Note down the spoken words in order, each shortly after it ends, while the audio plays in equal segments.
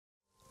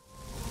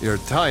Your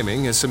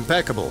timing is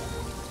impeccable.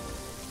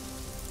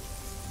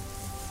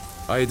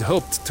 I'd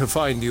hoped to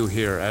find you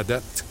here,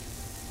 Adept.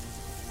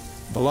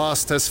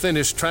 Valaste has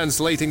finished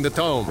translating the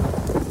tome.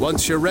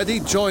 Once you're ready,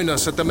 join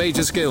us at the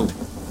Mages Guild.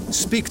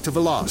 Speak to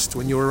Valaste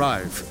when you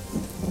arrive.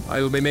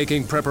 I'll be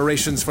making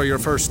preparations for your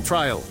first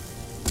trial.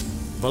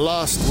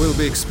 Valaste will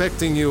be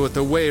expecting you at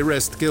the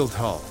Wayrest Guild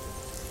Hall.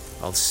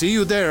 I'll see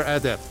you there,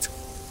 Adept.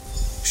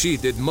 She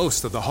did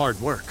most of the hard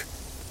work.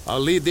 I'll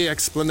leave the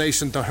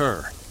explanation to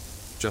her.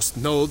 Just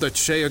know that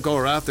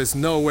Sheogorath is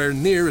nowhere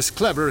near as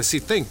clever as he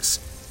thinks.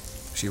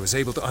 She was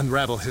able to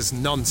unravel his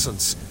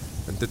nonsense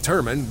and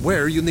determine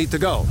where you need to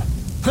go.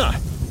 Ha!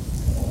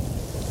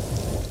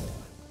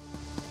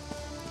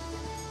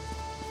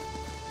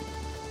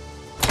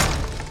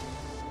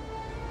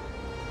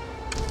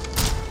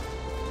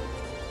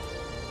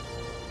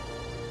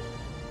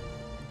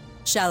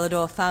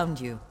 Shalidor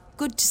found you.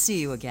 Good to see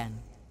you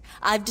again.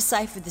 I've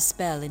deciphered the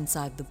spell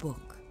inside the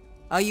book.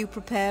 Are you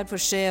prepared for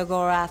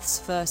Sheogorath's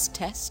first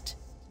test?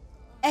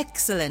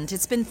 Excellent.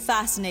 It's been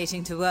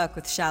fascinating to work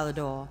with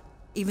Shalidor.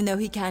 Even though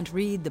he can't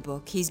read the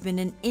book, he's been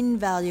an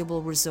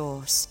invaluable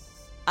resource.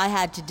 I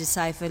had to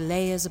decipher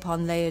layers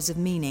upon layers of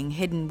meaning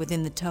hidden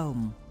within the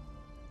tome.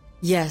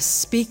 Yes,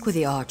 speak with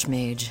the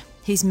Archmage.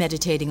 He's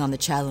meditating on the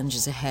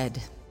challenges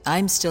ahead.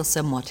 I'm still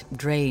somewhat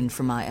drained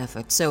from my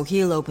effort, so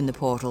he'll open the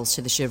portals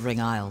to the Shivering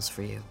Isles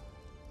for you.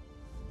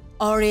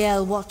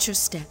 Auriel, watch your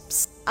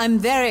steps. I'm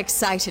very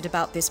excited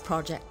about this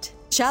project.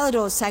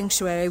 Shalidor's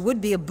sanctuary would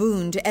be a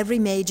boon to every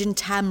mage in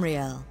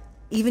Tamriel.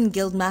 Even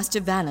Guildmaster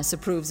Vanis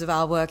approves of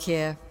our work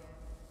here.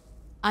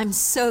 I'm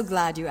so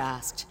glad you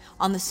asked.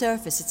 On the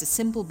surface, it's a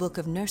simple book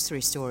of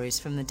nursery stories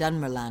from the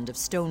Dunmerland of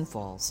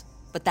Stonefalls,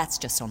 but that's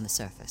just on the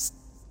surface.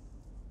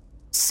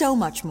 So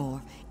much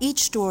more.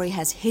 Each story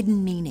has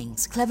hidden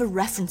meanings, clever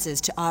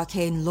references to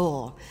arcane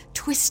lore,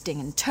 twisting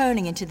and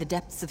turning into the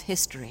depths of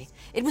history.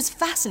 It was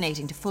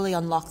fascinating to fully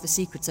unlock the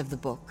secrets of the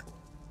book.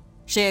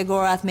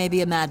 Sheogorath may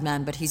be a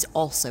madman, but he's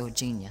also a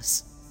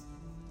genius.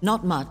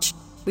 Not much.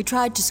 We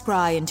tried to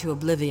scry into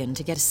oblivion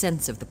to get a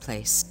sense of the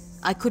place.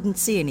 I couldn't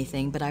see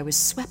anything, but I was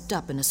swept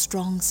up in a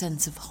strong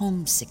sense of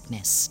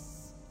homesickness.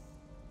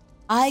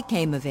 I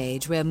came of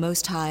age where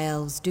most high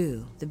elves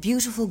do, the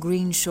beautiful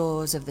green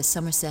shores of the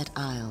Somerset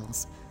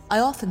Isles. I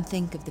often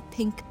think of the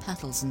pink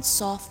petals and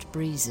soft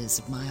breezes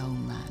of my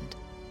own land.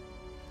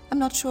 I'm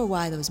not sure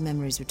why those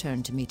memories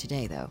return to me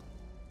today, though.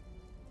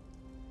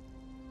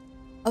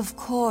 Of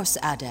course,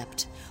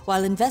 Adept.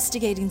 While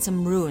investigating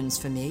some ruins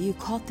for me, you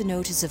caught the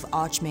notice of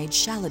Archmage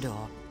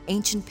Shalidor,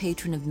 ancient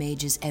patron of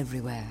mages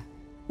everywhere.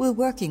 We're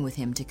working with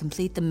him to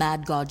complete the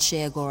mad god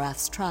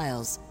Sheogorath's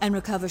trials and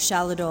recover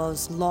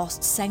Shalidor's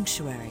lost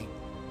sanctuary.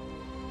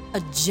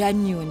 A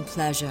genuine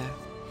pleasure.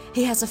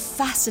 He has a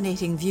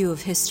fascinating view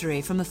of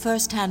history from a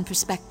first-hand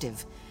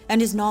perspective, and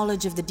his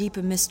knowledge of the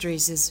deeper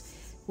mysteries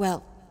is,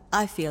 well,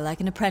 I feel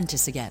like an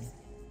apprentice again.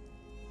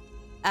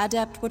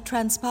 Adept, what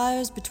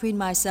transpires between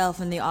myself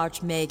and the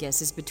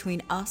Archmagus is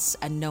between us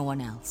and no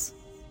one else.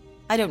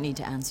 I don't need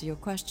to answer your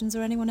questions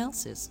or anyone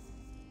else's.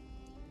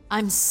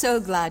 I'm so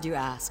glad you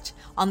asked.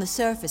 On the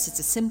surface, it's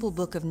a simple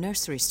book of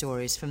nursery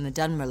stories from the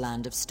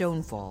Dunmerland of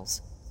Stonefalls,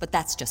 but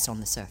that's just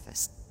on the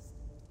surface.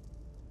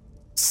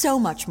 So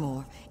much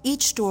more.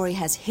 Each story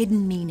has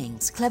hidden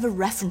meanings, clever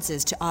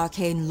references to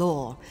arcane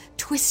lore,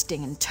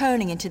 twisting and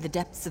turning into the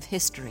depths of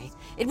history.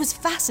 It was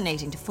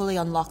fascinating to fully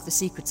unlock the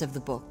secrets of the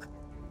book.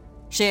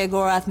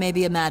 Sheogorath may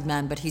be a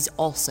madman, but he's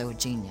also a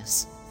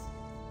genius.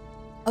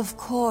 Of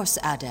course,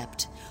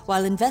 Adept.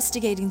 While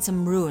investigating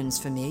some ruins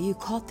for me, you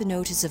caught the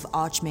notice of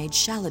Archmage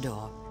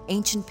Shalidor,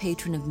 ancient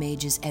patron of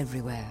mages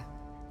everywhere.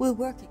 We're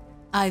working...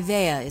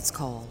 Ivea, it's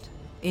called.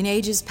 In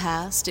ages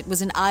past, it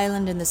was an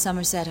island in the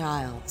Somerset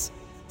Isles.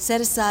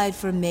 Set aside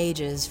for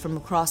mages from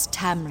across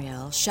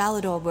Tamriel,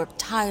 Shalidor worked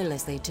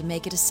tirelessly to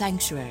make it a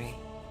sanctuary,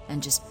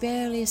 and just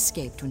barely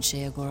escaped when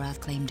Sheogorath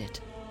claimed it.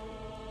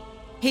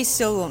 He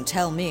still won't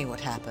tell me what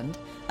happened.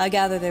 I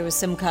gather there was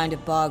some kind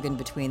of bargain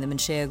between them and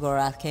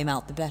Sheogorath came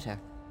out the better.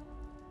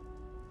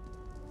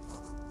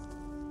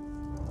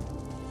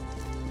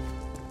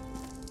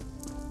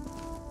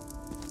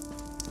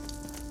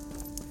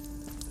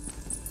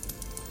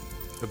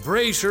 The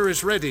brazier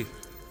is ready.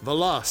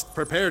 Valaste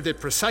prepared it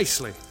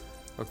precisely,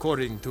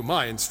 according to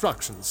my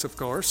instructions, of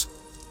course.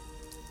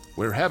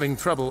 We're having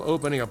trouble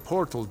opening a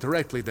portal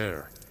directly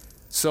there,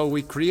 so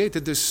we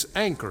created this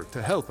anchor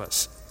to help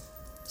us.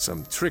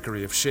 Some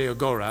trickery of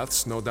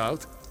Sheogorath's, no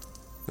doubt.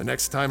 The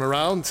next time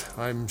around,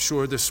 I'm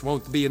sure this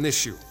won't be an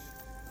issue.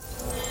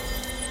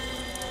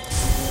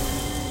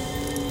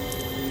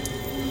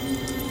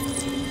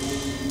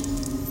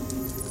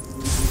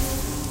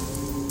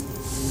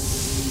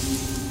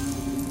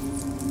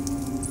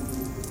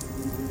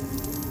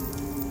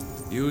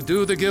 You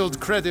do the guild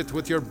credit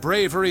with your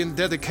bravery and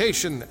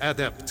dedication,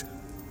 Adept.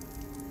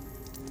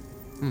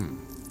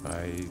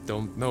 I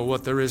don't know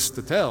what there is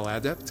to tell,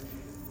 Adept.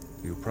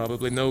 You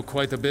probably know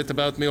quite a bit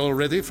about me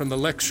already from the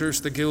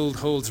lectures the guild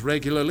holds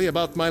regularly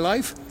about my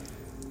life.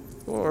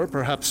 Or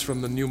perhaps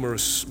from the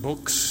numerous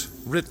books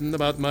written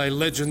about my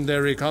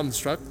legendary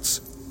constructs.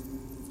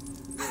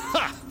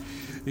 Ha!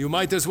 You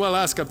might as well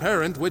ask a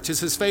parent which is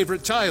his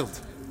favorite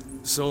child.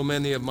 So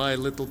many of my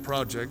little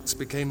projects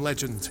became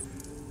legend.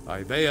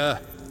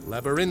 Ivea,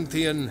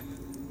 Labyrinthian,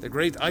 the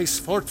great ice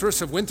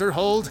fortress of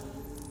Winterhold,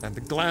 and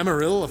the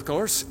Glamouril, of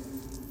course.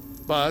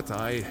 But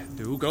I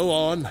do go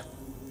on.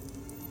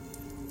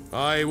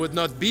 I would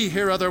not be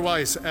here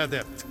otherwise,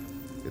 Adept.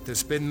 It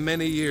has been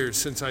many years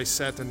since I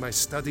sat in my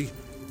study,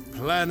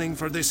 planning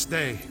for this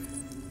day.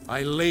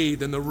 I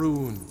laid in the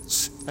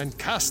runes and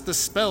cast the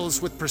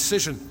spells with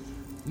precision,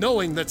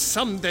 knowing that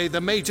someday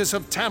the mages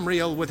of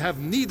Tamriel would have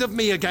need of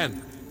me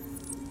again.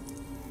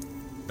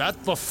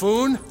 That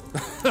buffoon?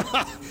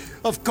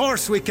 Of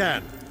course we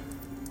can!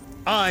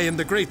 I am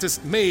the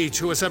greatest mage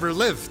who has ever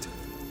lived.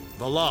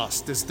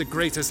 Valaste is the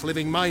greatest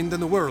living mind in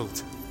the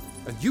world,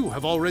 and you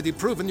have already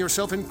proven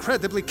yourself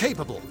incredibly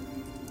capable.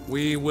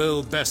 We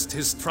will best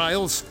his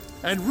trials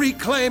and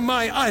reclaim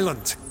my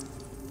island.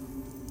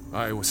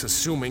 I was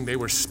assuming they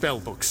were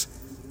spellbooks,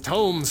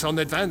 tomes on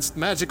advanced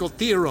magical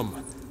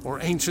theorem,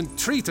 or ancient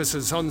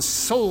treatises on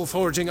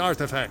soul-forging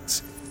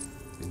artifacts.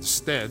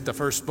 Instead, the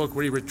first book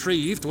we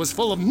retrieved was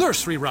full of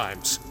nursery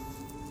rhymes.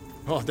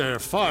 Oh, they're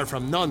far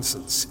from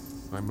nonsense.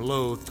 I'm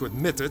loath to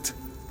admit it,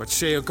 but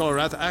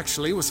Sheogorath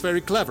actually was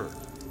very clever.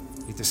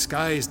 He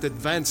disguised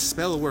advanced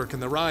spellwork in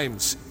the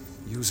rhymes,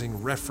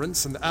 using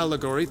reference and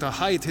allegory to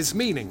hide his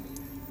meaning.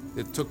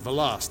 It took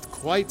Valaste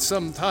quite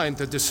some time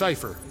to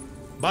decipher,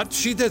 but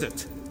she did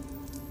it.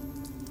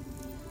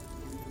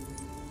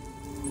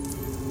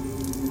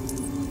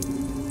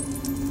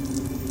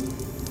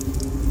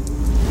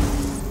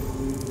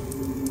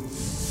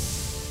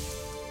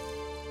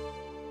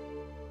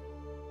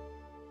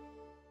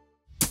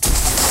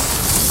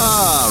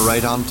 Ah,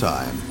 right on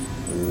time.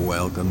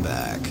 Welcome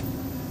back.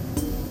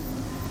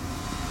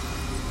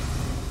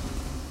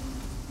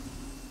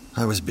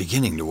 I was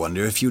beginning to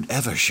wonder if you'd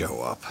ever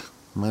show up.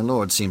 My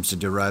lord seems to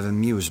derive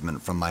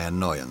amusement from my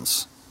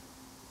annoyance.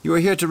 You are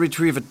here to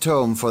retrieve a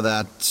tome for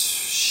that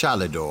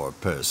Shalidor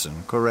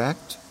person,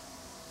 correct?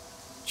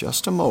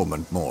 Just a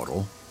moment,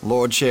 mortal.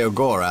 Lord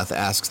Sheogorath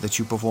asks that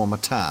you perform a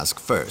task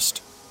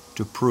first,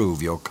 to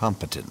prove your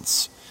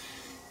competence.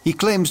 He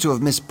claims to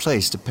have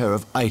misplaced a pair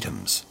of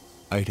items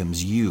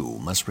you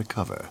must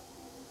recover.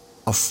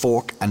 A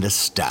fork and a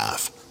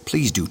staff.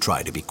 Please do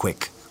try to be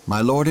quick.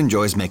 My lord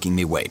enjoys making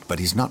me wait, but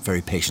he's not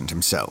very patient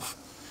himself.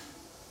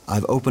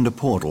 I've opened a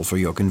portal for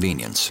your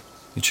convenience.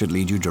 It should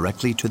lead you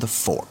directly to the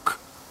fork.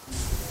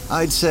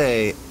 I'd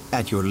say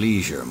at your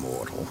leisure,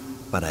 mortal,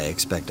 but I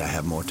expect I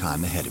have more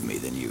time ahead of me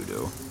than you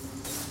do.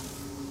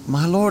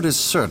 My lord is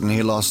certain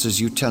he lost his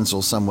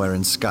utensil somewhere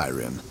in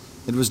Skyrim.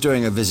 It was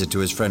during a visit to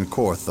his friend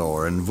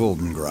Korthor in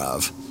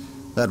Vuldengrav.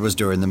 That was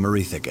during the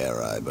Merethic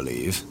era, I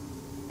believe.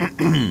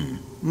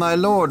 My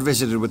lord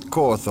visited with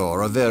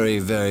Korthor a very,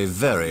 very,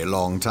 very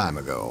long time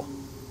ago.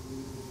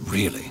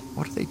 Really?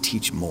 What do they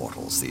teach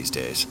mortals these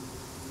days?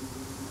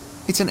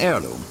 It's an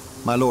heirloom.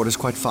 My lord is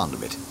quite fond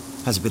of it.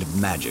 Has a bit of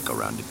magic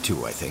around it,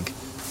 too, I think.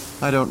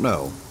 I don't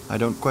know. I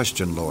don't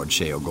question Lord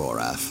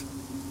Sheogorath.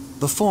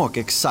 The fork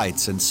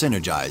excites and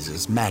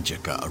synergizes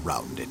magicka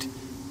around it.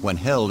 When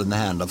held in the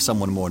hand of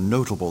someone more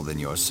notable than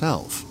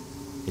yourself,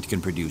 it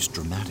can produce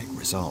dramatic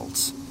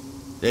results.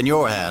 In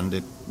your hand,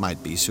 it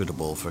might be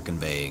suitable for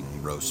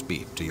conveying roast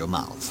beef to your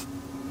mouth.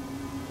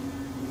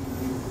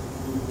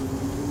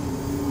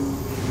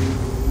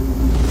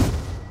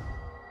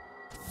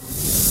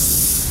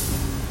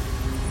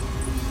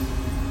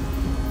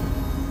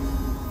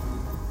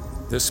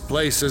 This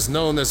place is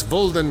known as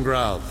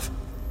Vuldengrav,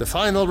 the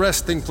final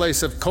resting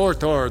place of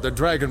Korthor, the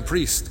Dragon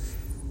Priest.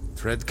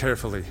 Tread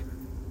carefully.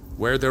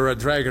 Where there are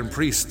Dragon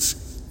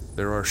Priests,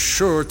 there are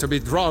sure to be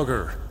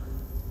Draugr.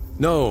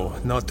 No,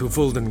 not to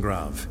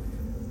Vuldengrav.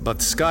 But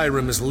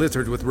Skyrim is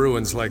littered with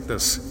ruins like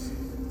this.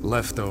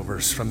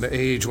 Leftovers from the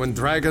age when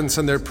dragons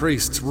and their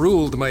priests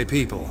ruled my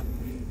people.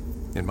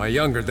 In my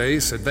younger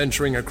days,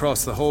 adventuring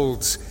across the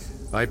holds,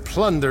 I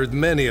plundered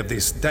many of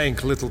these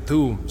dank little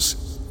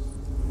tombs.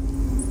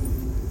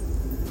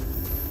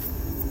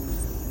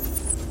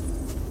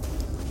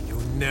 You'll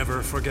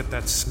never forget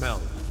that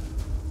smell.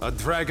 A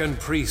dragon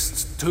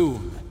priest's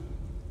tomb.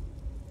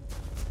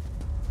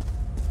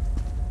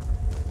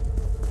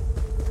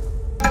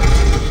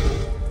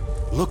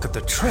 Look at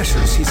the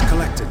treasures he's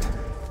collected.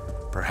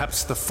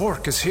 Perhaps the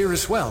fork is here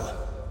as well.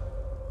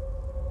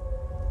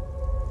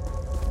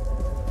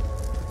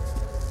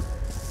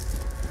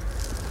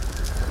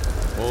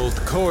 Old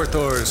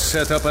Korthor's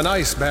set up an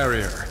ice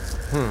barrier.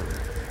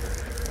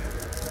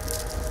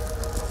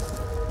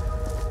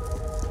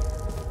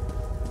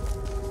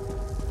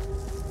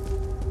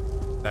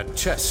 That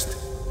chest.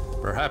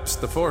 Perhaps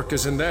the fork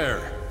is in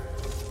there.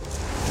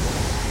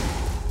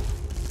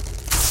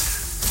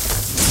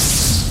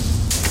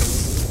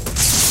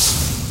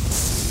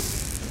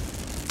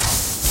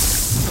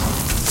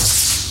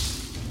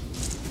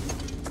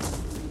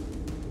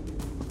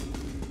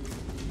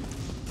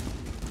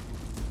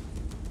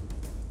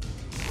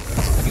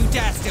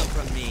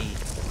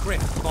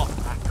 Grip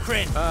off that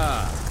crin.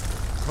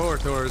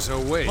 Tortor's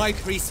away. My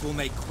priest will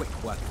make quick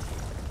work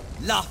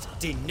of you.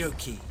 Lafty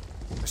Nuki.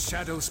 The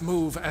shadows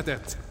move,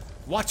 Adept.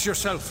 Watch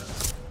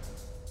yourself.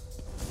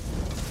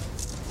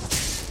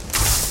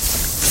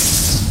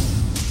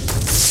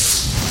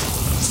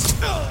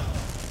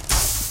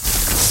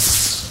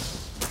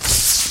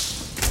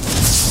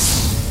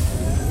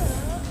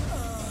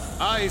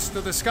 Eyes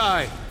to the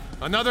sky.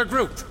 Another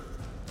group.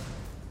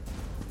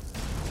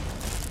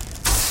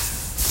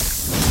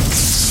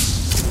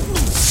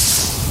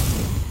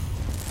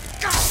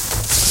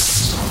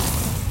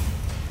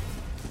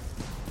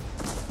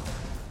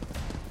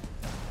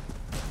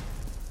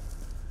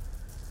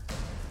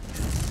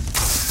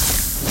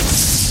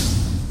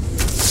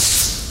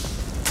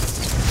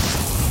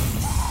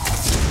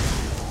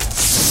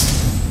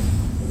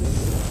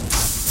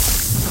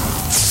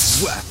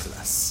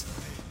 Worthless.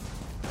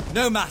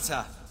 No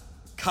matter.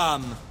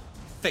 Come,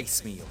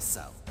 face me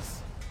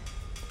yourselves.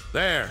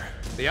 There.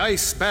 The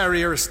ice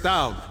barrier's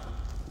down.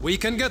 We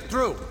can get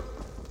through.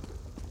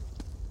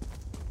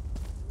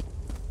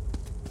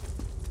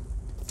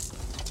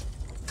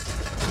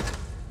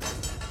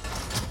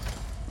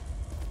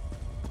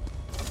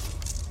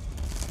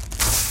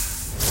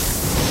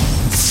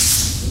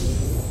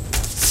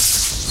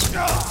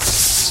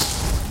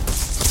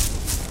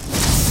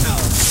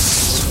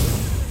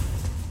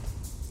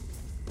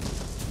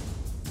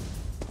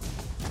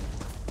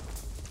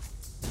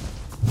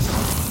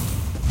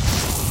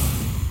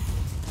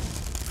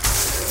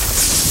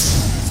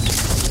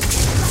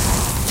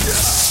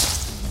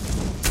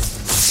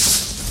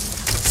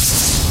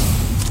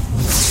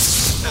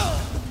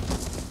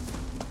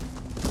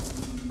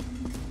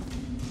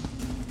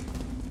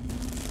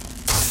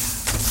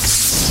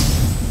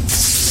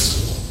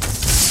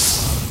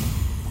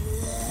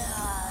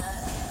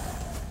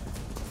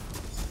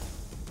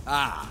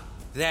 Ah,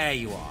 there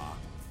you are.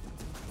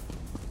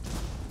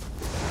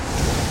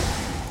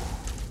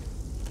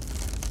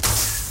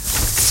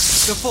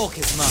 The fork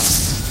is mine.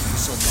 You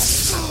shall not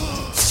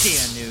stand,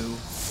 dear new.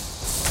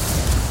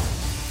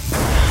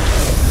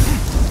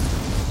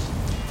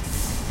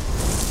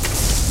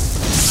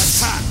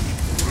 Attack!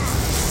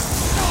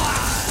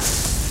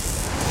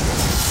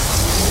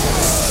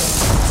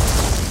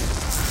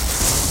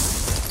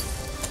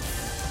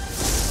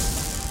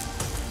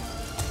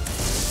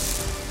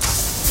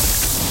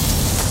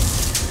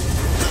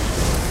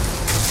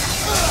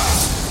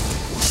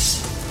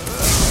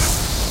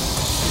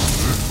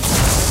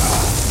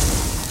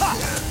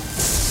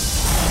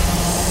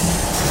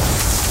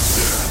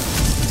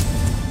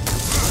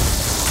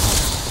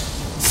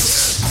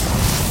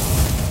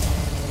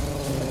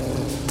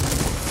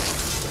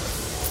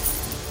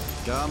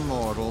 Come,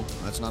 mortal.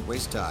 Let's not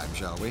waste time,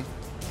 shall we?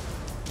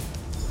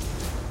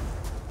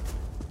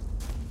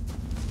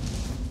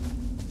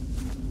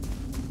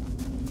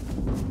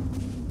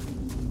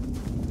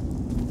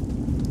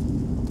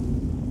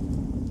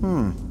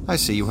 I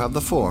see you have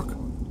the fork.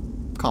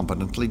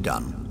 Competently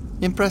done.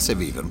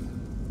 Impressive, even.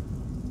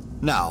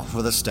 Now,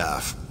 for the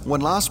staff.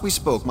 When last we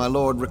spoke, my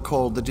lord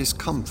recalled the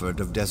discomfort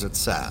of desert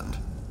sand.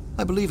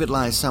 I believe it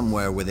lies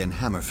somewhere within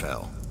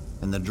Hammerfell,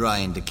 in the dry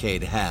and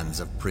decayed hands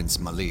of Prince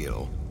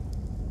Malil.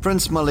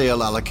 Prince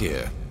Malil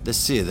Alakir, the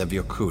Sith of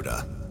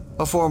Yokuda,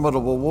 a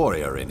formidable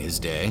warrior in his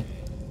day.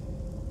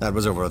 That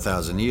was over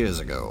 1,000 years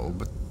ago,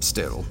 but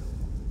still.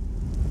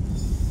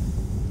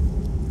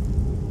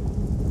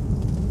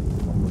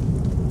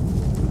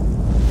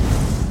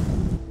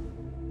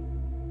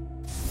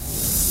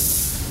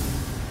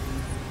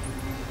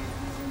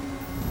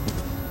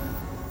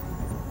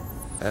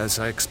 As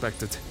I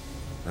expected.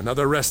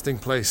 Another resting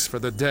place for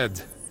the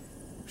dead.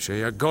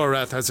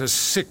 Sheogorath has a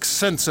sick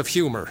sense of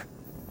humor.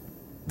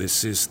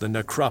 This is the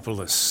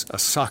necropolis,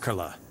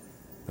 Asakala,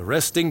 the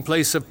resting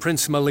place of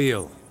Prince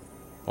Malil,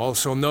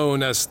 also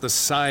known as the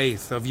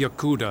Scythe of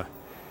Yokuda.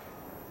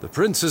 The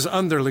prince's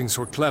underlings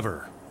were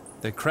clever.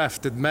 They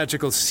crafted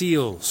magical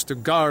seals to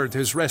guard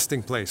his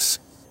resting place.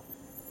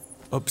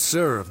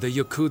 Observe the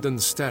Yokudan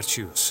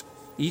statues.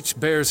 Each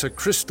bears a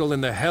crystal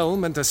in the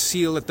helm and a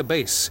seal at the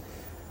base.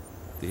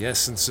 The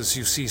essences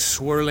you see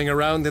swirling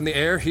around in the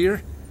air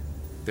here,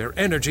 their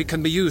energy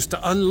can be used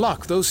to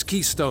unlock those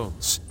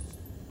keystones.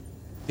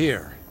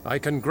 Here, I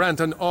can grant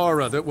an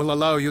aura that will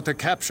allow you to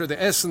capture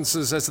the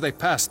essences as they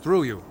pass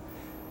through you.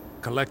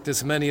 Collect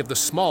as many of the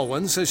small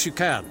ones as you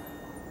can.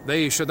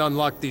 They should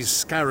unlock these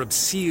scarab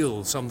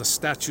seals on the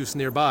statues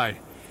nearby.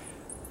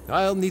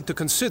 I'll need to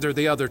consider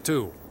the other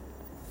two.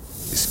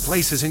 This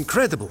place is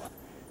incredible.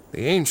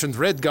 The ancient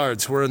Red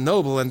Guards were a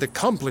noble and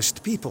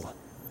accomplished people.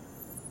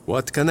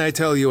 What can I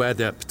tell you,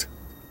 Adept?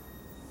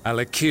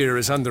 Alakir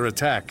is under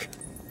attack.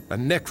 A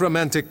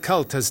necromantic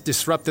cult has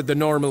disrupted the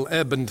normal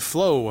ebb and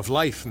flow of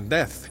life and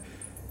death.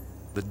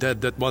 The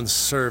dead that once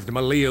served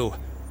Malil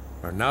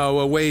are now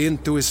away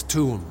into his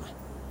tomb.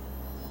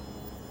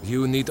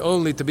 You need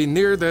only to be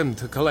near them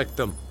to collect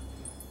them.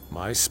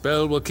 My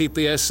spell will keep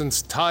the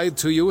essence tied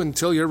to you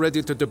until you're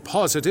ready to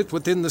deposit it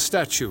within the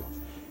statue.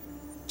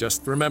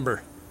 Just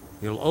remember,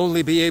 you'll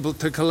only be able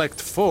to collect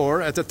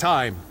 4 at a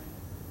time.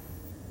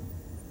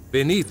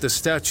 Beneath the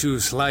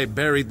statues lie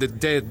buried the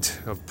dead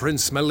of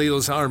Prince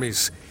Malil's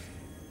armies.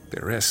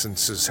 Their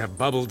essences have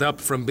bubbled up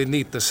from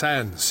beneath the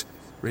sands,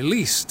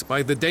 released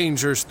by the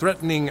dangers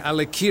threatening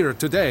Alekir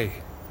today.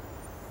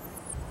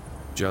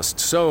 Just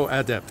so,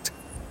 Adept.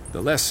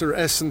 The lesser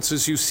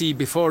essences you see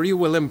before you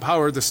will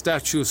empower the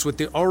statues with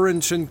the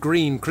orange and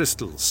green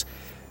crystals.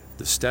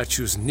 The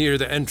statues near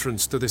the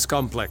entrance to this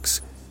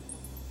complex.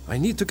 I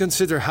need to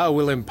consider how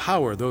we'll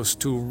empower those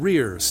two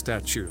rear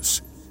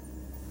statues.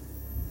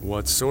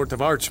 What sort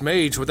of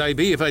archmage would I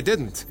be if I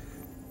didn't?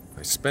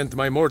 I spent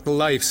my mortal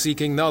life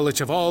seeking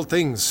knowledge of all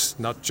things,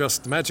 not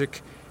just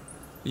magic.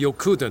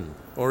 Yokuden,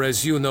 or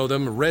as you know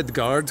them,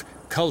 Redguard,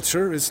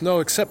 culture is no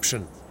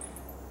exception.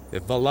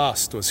 If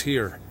Valaste was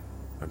here,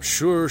 I'm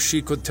sure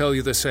she could tell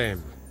you the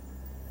same.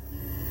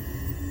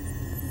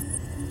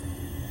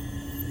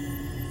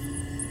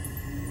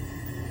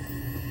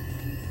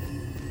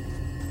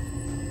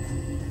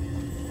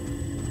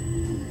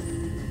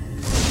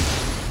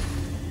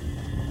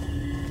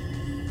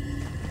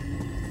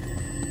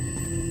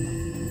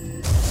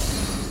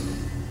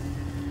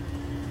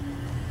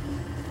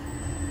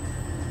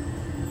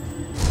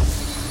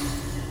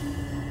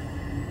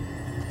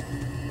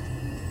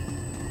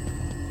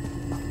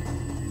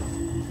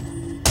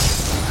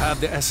 Have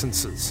the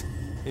essences.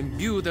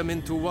 Imbue them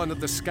into one of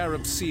the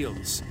scarab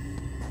seals.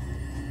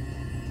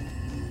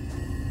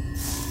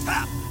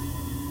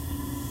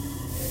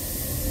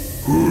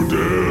 Who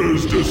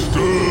dares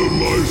disturb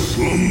my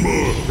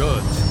slumber?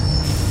 Good.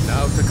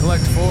 Now to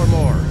collect 4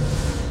 more.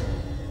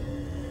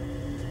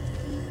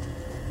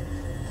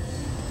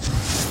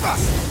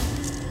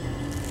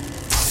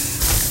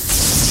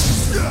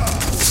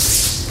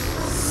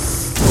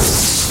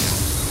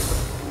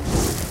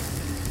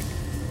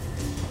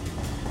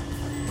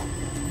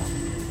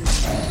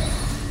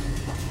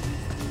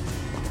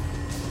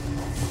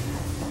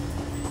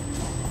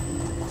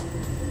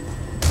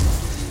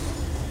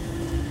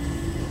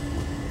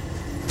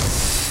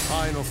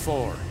 Final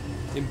 4.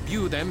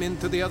 Imbue them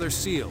into the other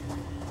seal.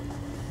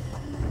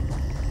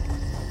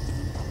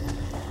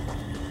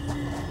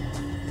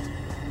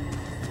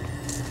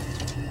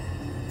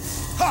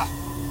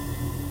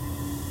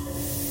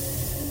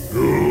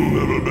 You'll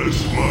never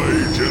best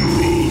my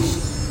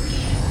generals.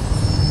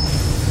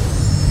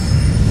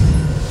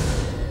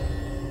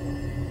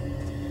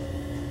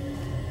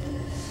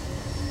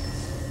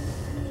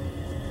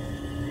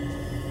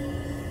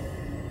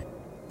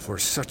 For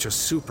such a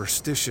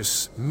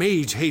superstitious,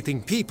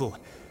 mage-hating people,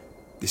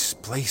 this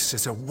place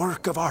is a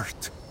work of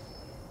art.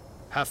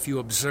 Have you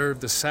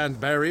observed the sand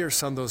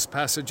barriers on those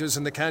passages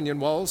in the canyon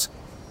walls?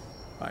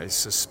 I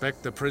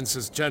suspect the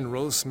prince's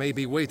generals may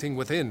be waiting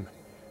within.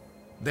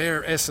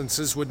 Their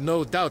essences would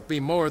no doubt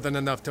be more than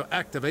enough to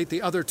activate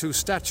the other 2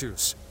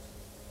 statues.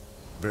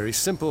 Very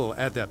simple,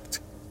 Adept.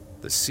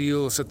 The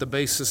seals at the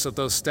bases of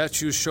those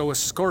statues show a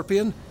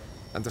scorpion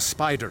and a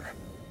spider.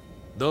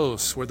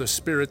 Those were the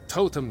spirit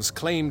totems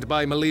claimed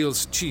by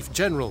Malil's chief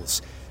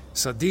generals,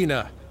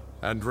 Sadina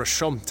and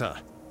Rashomta.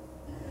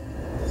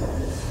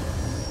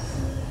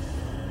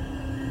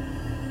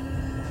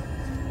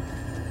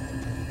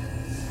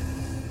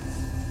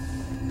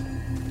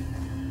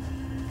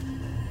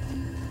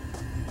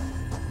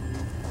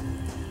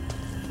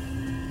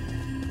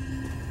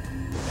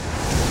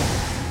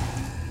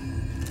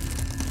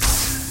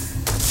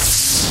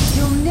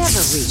 You'll never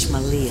reach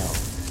Malil.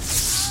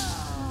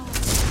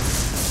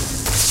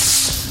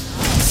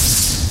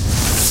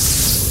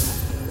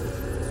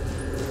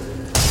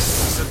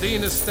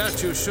 Sadina's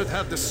statue should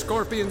have the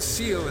scorpion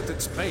seal at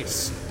its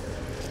base.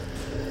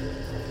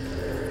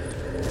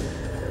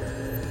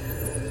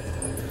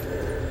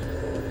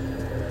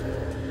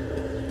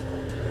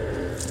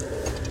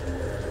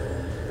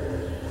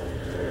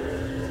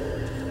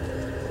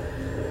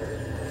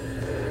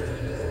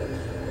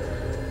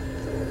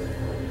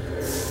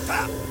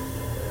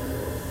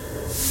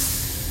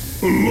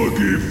 A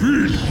lucky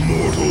feat,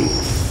 mortal.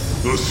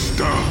 The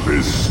staff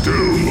is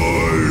still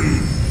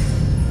mine.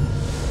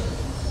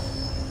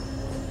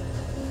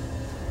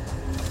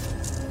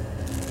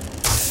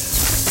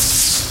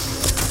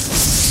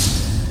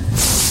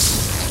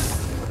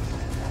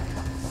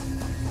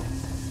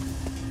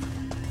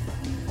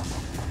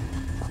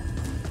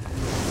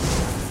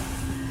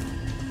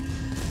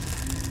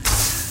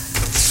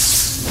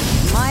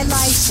 My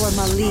life for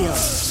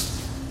Malil.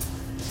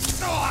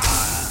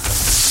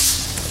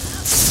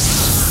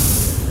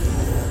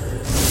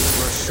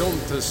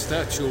 Rashomta's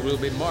statue will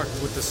be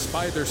marked with the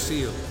spider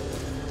seal.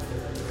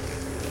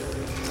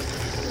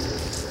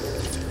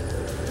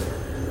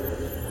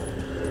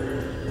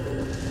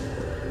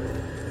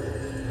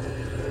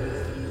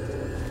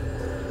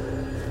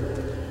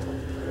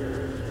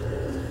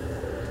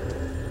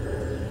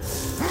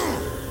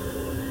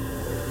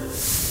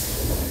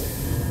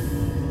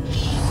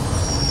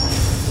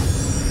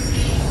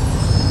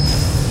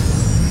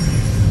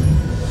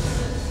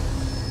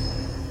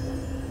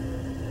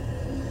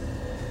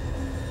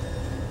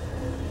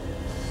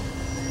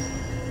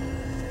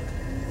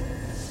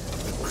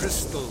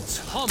 Crystals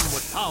hum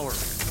with power.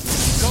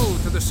 Go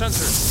to the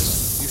center.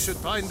 You should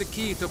find the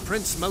key to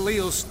Prince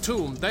Malil's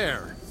tomb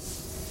there.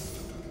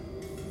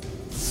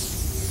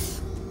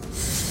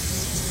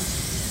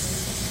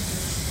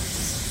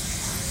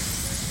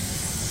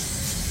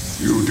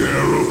 You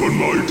dare open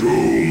my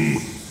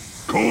tomb?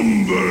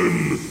 Come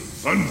then,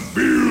 and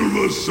feel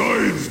the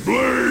scythe's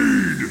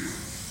blade!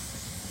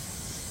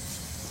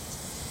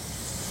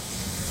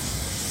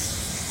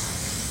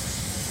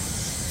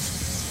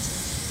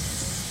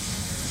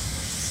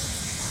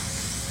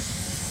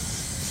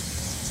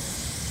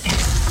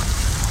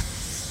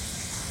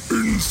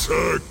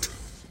 Insect!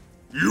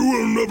 You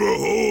will never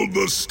hold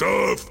the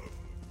staff!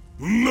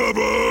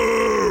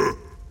 Never!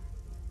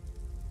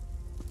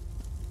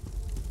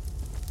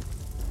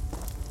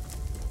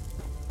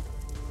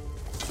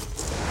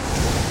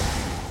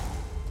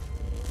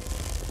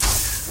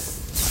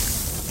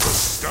 The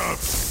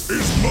staff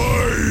is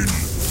mine!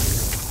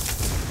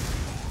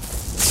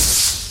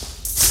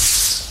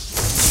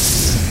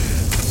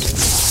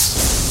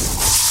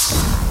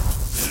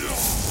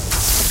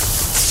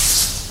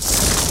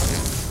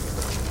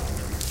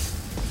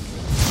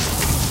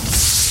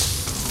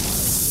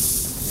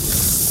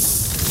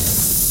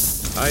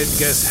 I'd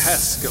guess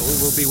Haskell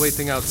will be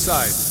waiting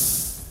outside.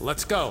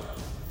 Let's go.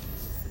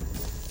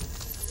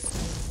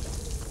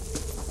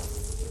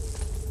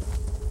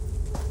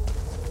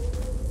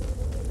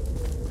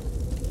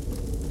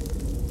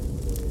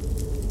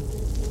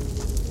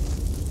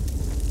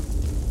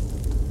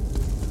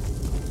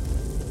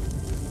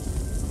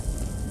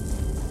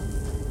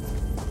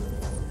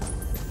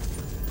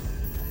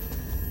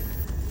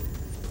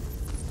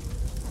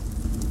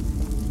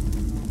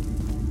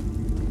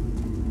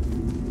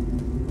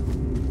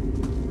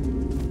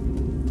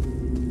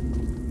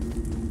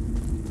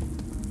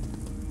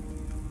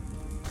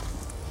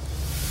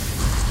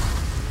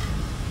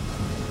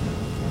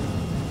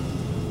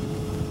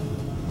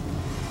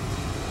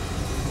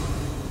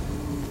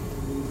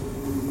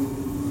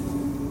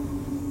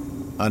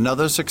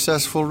 Another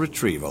successful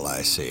retrieval,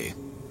 I see.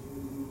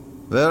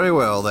 Very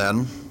well,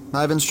 then.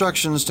 I have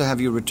instructions to have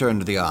you return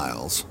to the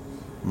Isles.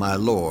 My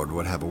lord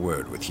would have a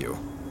word with you.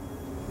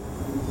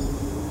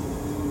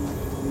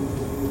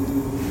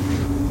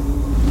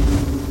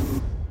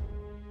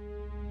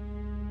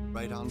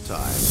 Right on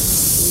time.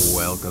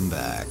 Welcome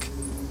back.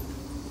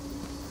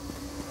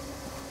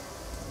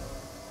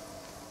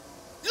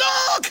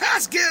 Look,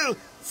 Haskell!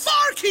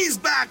 Farkey's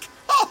back!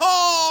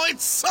 Oh,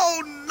 it's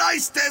so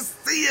nice to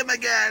see him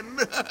again!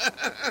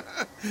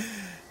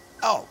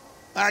 Oh,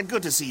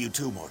 good to see you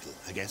too, Mortal,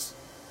 I guess.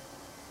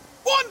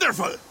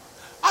 Wonderful!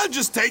 I'll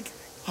just take...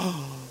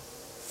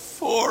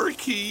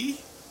 Forky.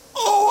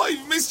 Oh,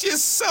 I've missed you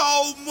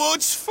so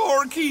much,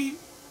 Forky.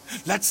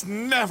 Let's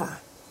never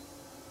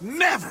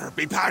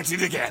be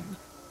parted again.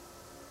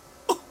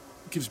 Oh,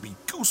 it gives me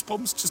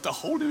goosebumps just to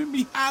hold him in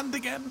me hand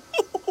again.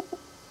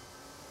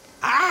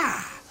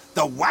 Ah,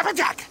 the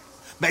Wabbajack!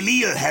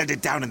 Malil held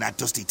it down in that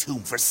dusty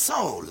tomb for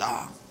so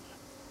long.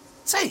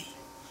 Say,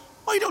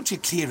 why don't you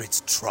clear its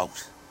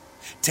throat?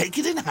 Take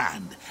it in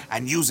hand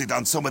and use it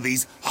on some of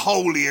these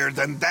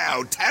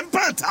holier-than-thou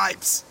temple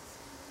types.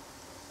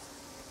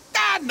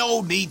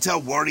 No need to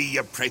worry,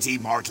 you pretty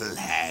mortal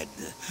head.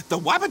 The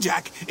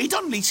Wabbajack, it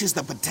unleashes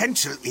the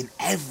potential in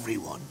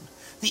everyone.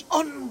 The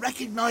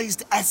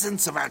unrecognized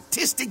essence of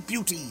artistic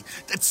beauty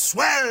that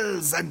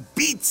swells and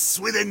beats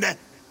within the...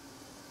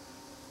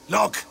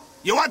 Look,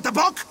 you want the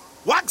book?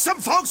 Whack some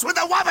folks with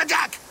the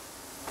Wabbajack!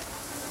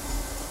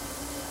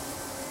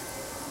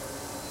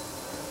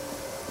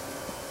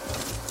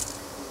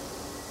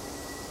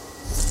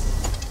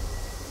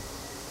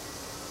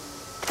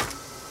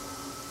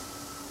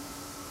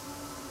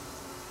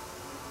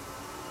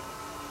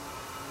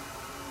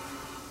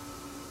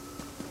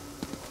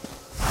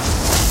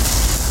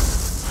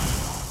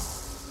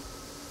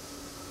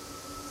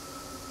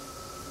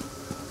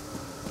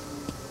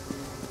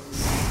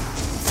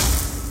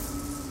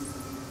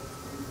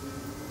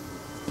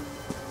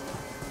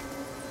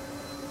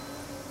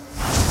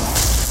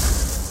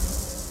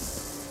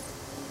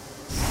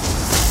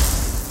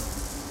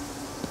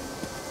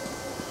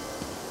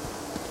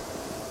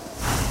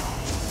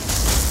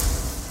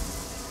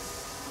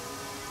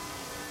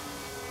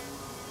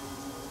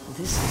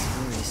 This is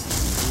worrisome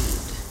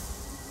indeed.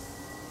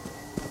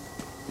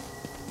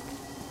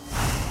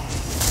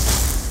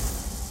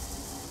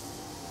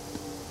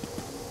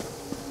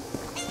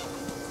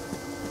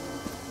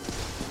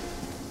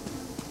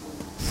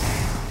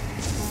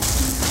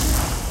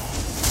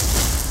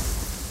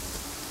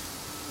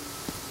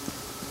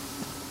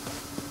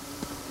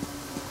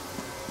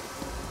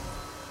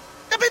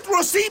 A bit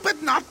rusty,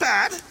 but not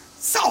bad.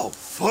 So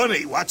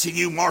funny watching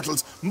you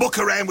mortals muck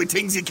around with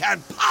things you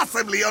can't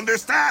possibly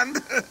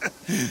understand.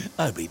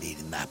 I'll be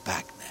needing that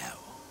back now.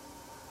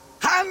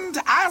 And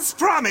as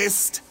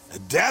promised,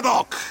 the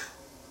book.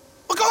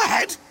 Well, go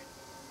ahead.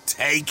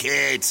 Take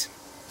it.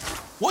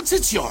 Once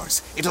it's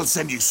yours, it'll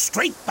send you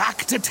straight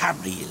back to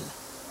Tamriel.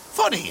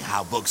 Funny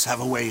how books have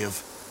a way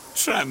of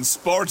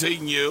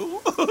transporting you.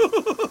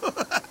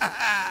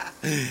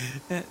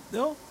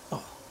 No?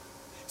 Oh.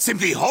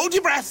 Simply hold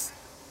your breath,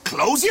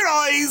 close your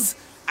eyes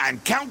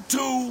and count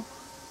to,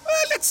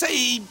 let's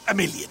say,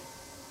 1,000,000.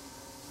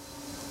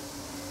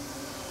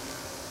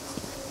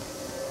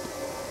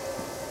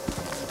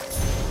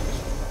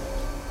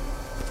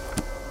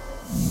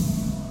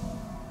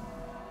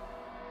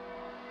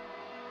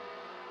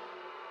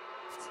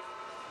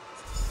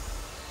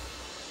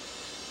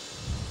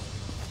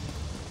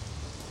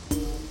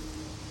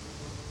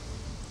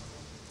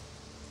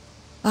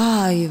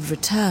 Ah, you've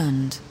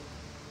returned.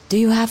 Do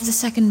you have the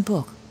second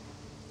book?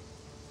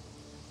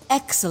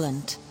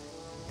 Excellent.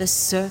 The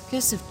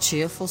Circus of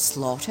Cheerful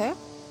Slaughter?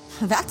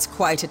 That's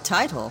quite a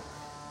title.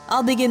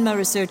 I'll begin my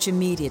research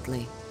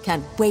immediately.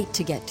 Can't wait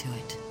to get to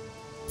it.